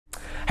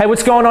Hey,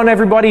 what's going on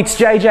everybody? It's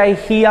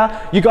JJ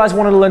here. You guys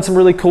wanted to learn some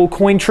really cool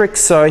coin tricks,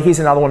 so here's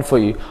another one for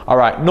you. All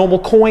right, normal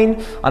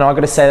coin. I know I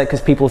gotta say that because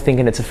people are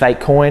thinking it's a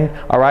fake coin.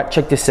 All right,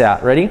 check this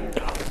out. Ready? You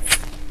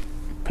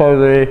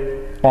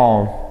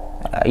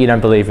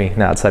don't believe me?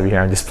 No, it's over here,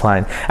 I'm just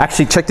playing.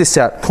 Actually, check this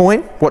out.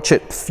 Coin, watch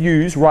it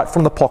fuse right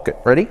from the pocket.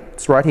 Ready?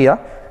 It's right here.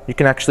 You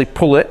can actually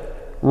pull it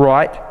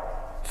right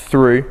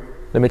through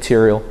the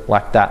material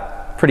like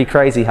that. Pretty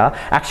crazy, huh?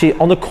 Actually,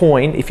 on the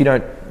coin, if you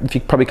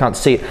probably can't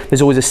see it,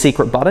 there's always a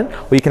secret button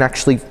where you can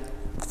actually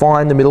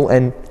find the middle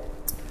and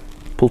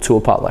pull two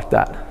apart like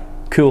that.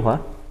 Cool, huh?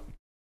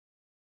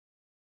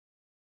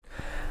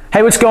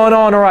 Hey, what's going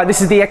on? All right, this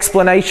is the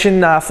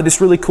explanation for this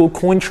really cool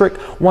coin trick.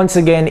 Once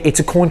again, it's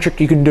a coin trick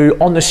you can do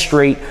on the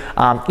street,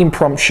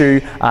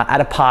 impromptu,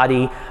 at a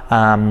party,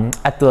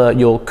 at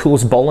your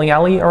coolest bowling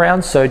alley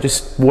around, so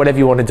just whatever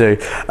you want to do.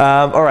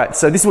 All right,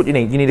 so this is what you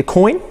need. You need a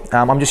coin.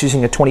 I'm just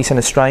using a 20-cent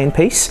Australian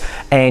piece,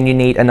 and you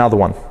need another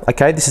one,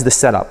 okay? This is the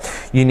setup.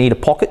 You need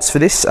pockets for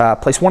this.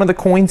 Place one of the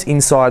coins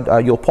inside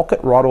your pocket,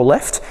 right or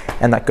left,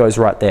 and that goes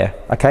right there,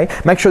 okay?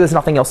 Make sure there's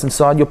nothing else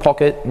inside your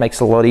pocket. Makes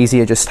it a lot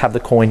easier. Just have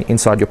the coin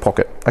inside your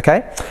pocket,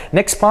 okay?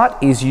 Next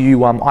part is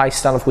I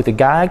start off with a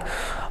gag.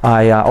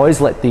 I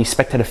always let the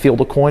spectator feel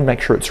the coin,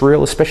 make sure it's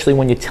real, especially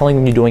when you're telling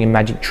them you're doing a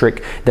magic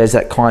trick. There's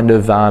that kind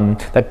of,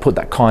 they put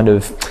that kind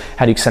of,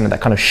 how do you explain it, that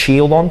kind of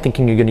shield on,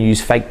 thinking you're going to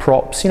use fake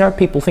props. You know,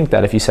 people think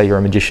that if you say you're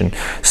a magician.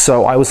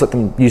 So I always let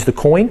them use the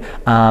coin.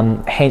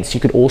 Hence, you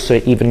could also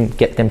even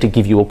get them to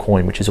give you a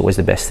coin, which is always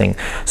the best thing.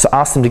 So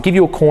ask them to give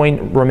you a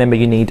coin. Remember,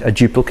 you need a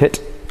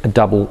duplicate, a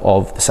double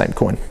of the same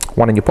coin,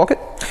 one in your pocket.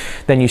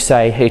 Then you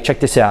say, hey, check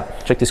this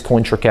out, check this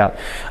coin trick out.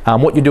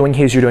 What you're doing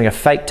here is you're doing a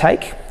fake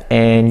take,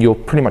 and you're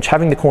pretty much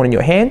having the coin in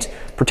your hand,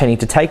 pretending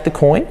to take the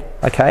coin,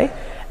 okay?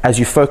 As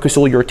you focus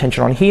all your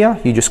attention on here,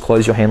 you just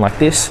close your hand like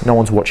this, no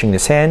one's watching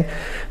this hand,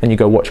 then you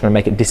go, watch, I'm gonna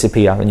make it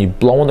disappear, and you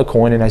blow on the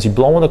coin, and as you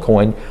blow on the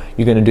coin,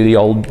 you're gonna do the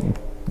old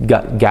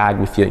gag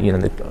with your,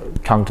 the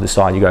tongue to the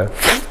side, you go,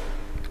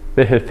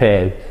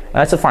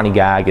 that's a funny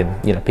gag,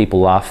 and people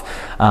laugh.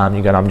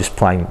 You go, I'm just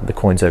playing the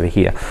coins over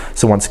here.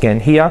 So once again,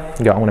 here,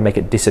 you go, I wanna make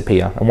it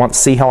disappear. And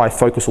see how I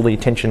focus all the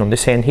attention on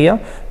this hand here,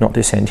 not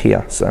this hand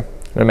here. So I'm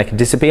gonna make it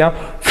disappear.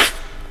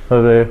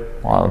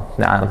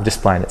 I'm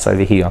just playing, it's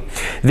over here.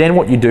 Then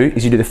what you do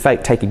is you do the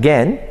fake take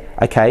again,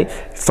 okay?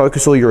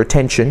 Focus all your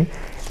attention,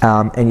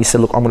 and you say,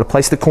 look, I'm gonna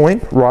place the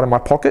coin right in my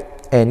pocket,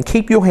 and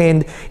keep your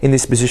hand in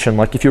this position.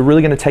 Like if you're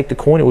really gonna take the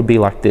coin, it would be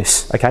like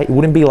this, okay? It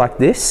wouldn't be like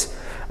this,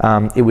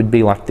 it would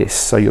be like this.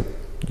 So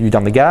you've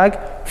done the gag.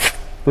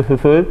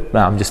 No,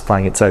 I'm just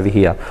playing, it's over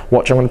here.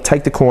 Watch, I'm gonna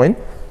take the coin,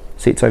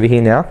 see it's over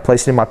here now,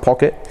 place it in my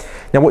pocket.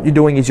 Now what you're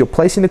doing is you're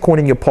placing the coin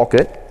in your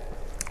pocket,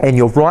 and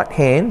your right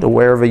hand, or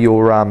wherever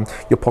your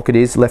pocket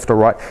is, left or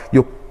right,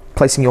 you're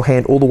placing your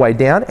hand all the way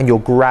down, and you're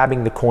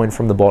grabbing the coin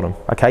from the bottom,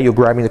 okay? You're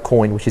grabbing the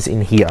coin, which is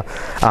in here.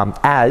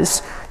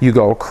 As you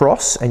go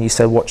across, and you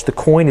say, watch, the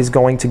coin is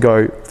going to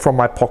go from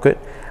my pocket,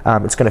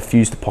 it's going to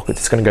fuse the pockets,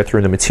 it's going to go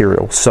through the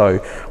material. So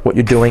what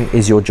you're doing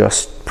is you're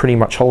just pretty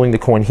much holding the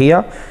coin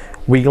here,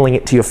 wiggling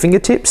it to your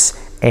fingertips,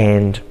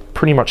 and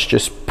pretty much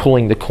just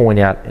pulling the coin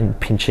out and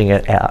pinching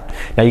it out.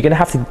 Now you're going to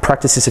have to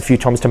practice this a few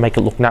times to make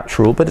it look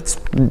natural, but it's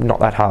not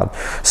that hard.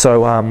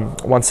 So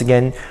once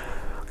again,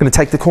 I'm going to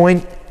take the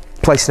coin,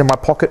 place it in my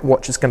pocket,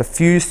 watch, it's going to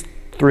fuse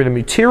through the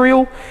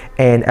material,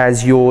 and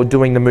as you're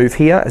doing the move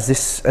here,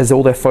 as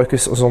all their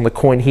focus is on the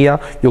coin here,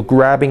 you're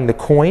grabbing the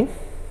coin,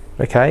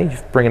 okay? You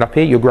bring it up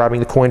here, you're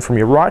grabbing the coin from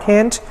your right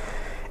hand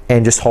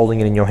and just holding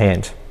it in your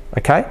hand,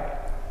 okay?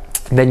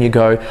 Then you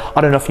go, I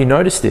don't know if you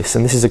noticed this,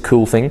 and this is a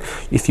cool thing.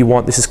 If you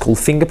want, this is called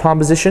finger palm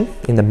position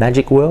in the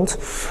magic world.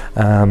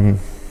 You're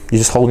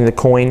just holding the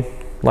coin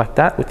like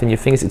that within your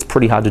fingers. It's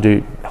pretty hard to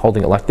do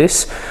holding it like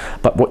this,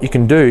 but what you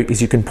can do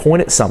is you can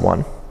point at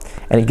someone,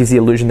 and it gives the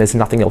illusion there's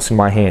nothing else in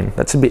my hand.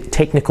 That's a bit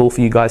technical for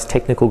you guys,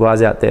 technical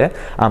guys out there.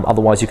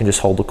 Otherwise, you can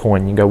just hold the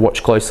coin. You go,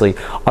 watch closely.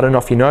 I don't know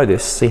if you know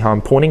this. See how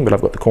I'm pointing, but I've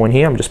got the coin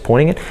here. I'm just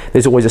pointing it.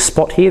 There's always a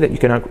spot here that you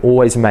can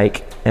always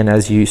make, and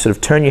as you sort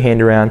of turn your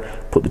hand around,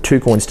 put the two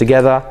coins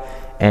together,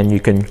 and you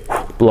can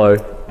blow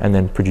and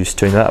then produce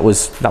two. Now that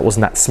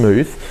wasn't that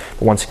smooth,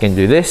 but once again,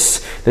 do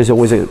this. There's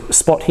always a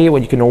spot here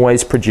where you can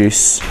always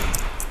produce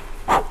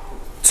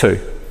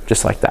two,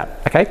 just like that.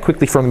 Okay,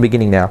 quickly from the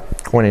beginning now.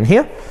 Coin in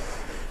here.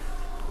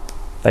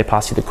 They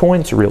pass you the coin,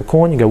 it's a real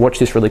coin. You go, watch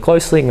this really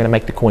closely. I'm gonna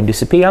make the coin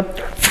disappear.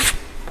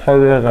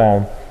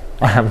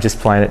 I'm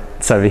just playing it,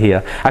 it's over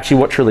here.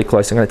 Actually, watch really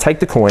close. I'm gonna take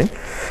the coin,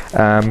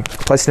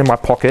 place it in my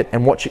pocket,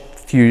 and watch it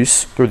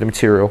fuse through the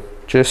material,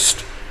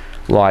 just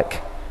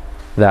like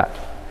that.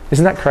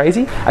 Isn't that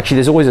crazy? Actually,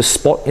 there's always a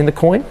spot in the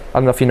coin. I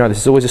don't know if you know this,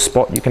 there's always a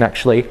spot you can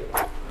actually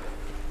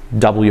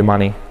double your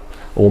money,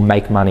 or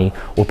make money,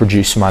 or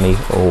produce money,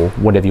 or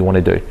whatever you want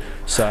to do.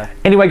 So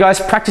anyway guys,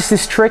 practice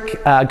this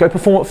trick, go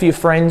perform it for your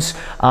friends.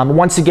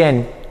 Once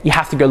again, you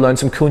have to go learn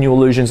some cool new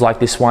illusions like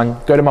this one.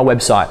 Go to my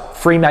website,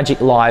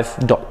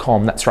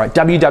 freemagiclive.com. That's right,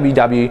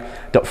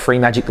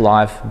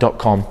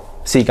 www.freemagiclive.com.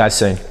 See you guys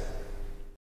soon.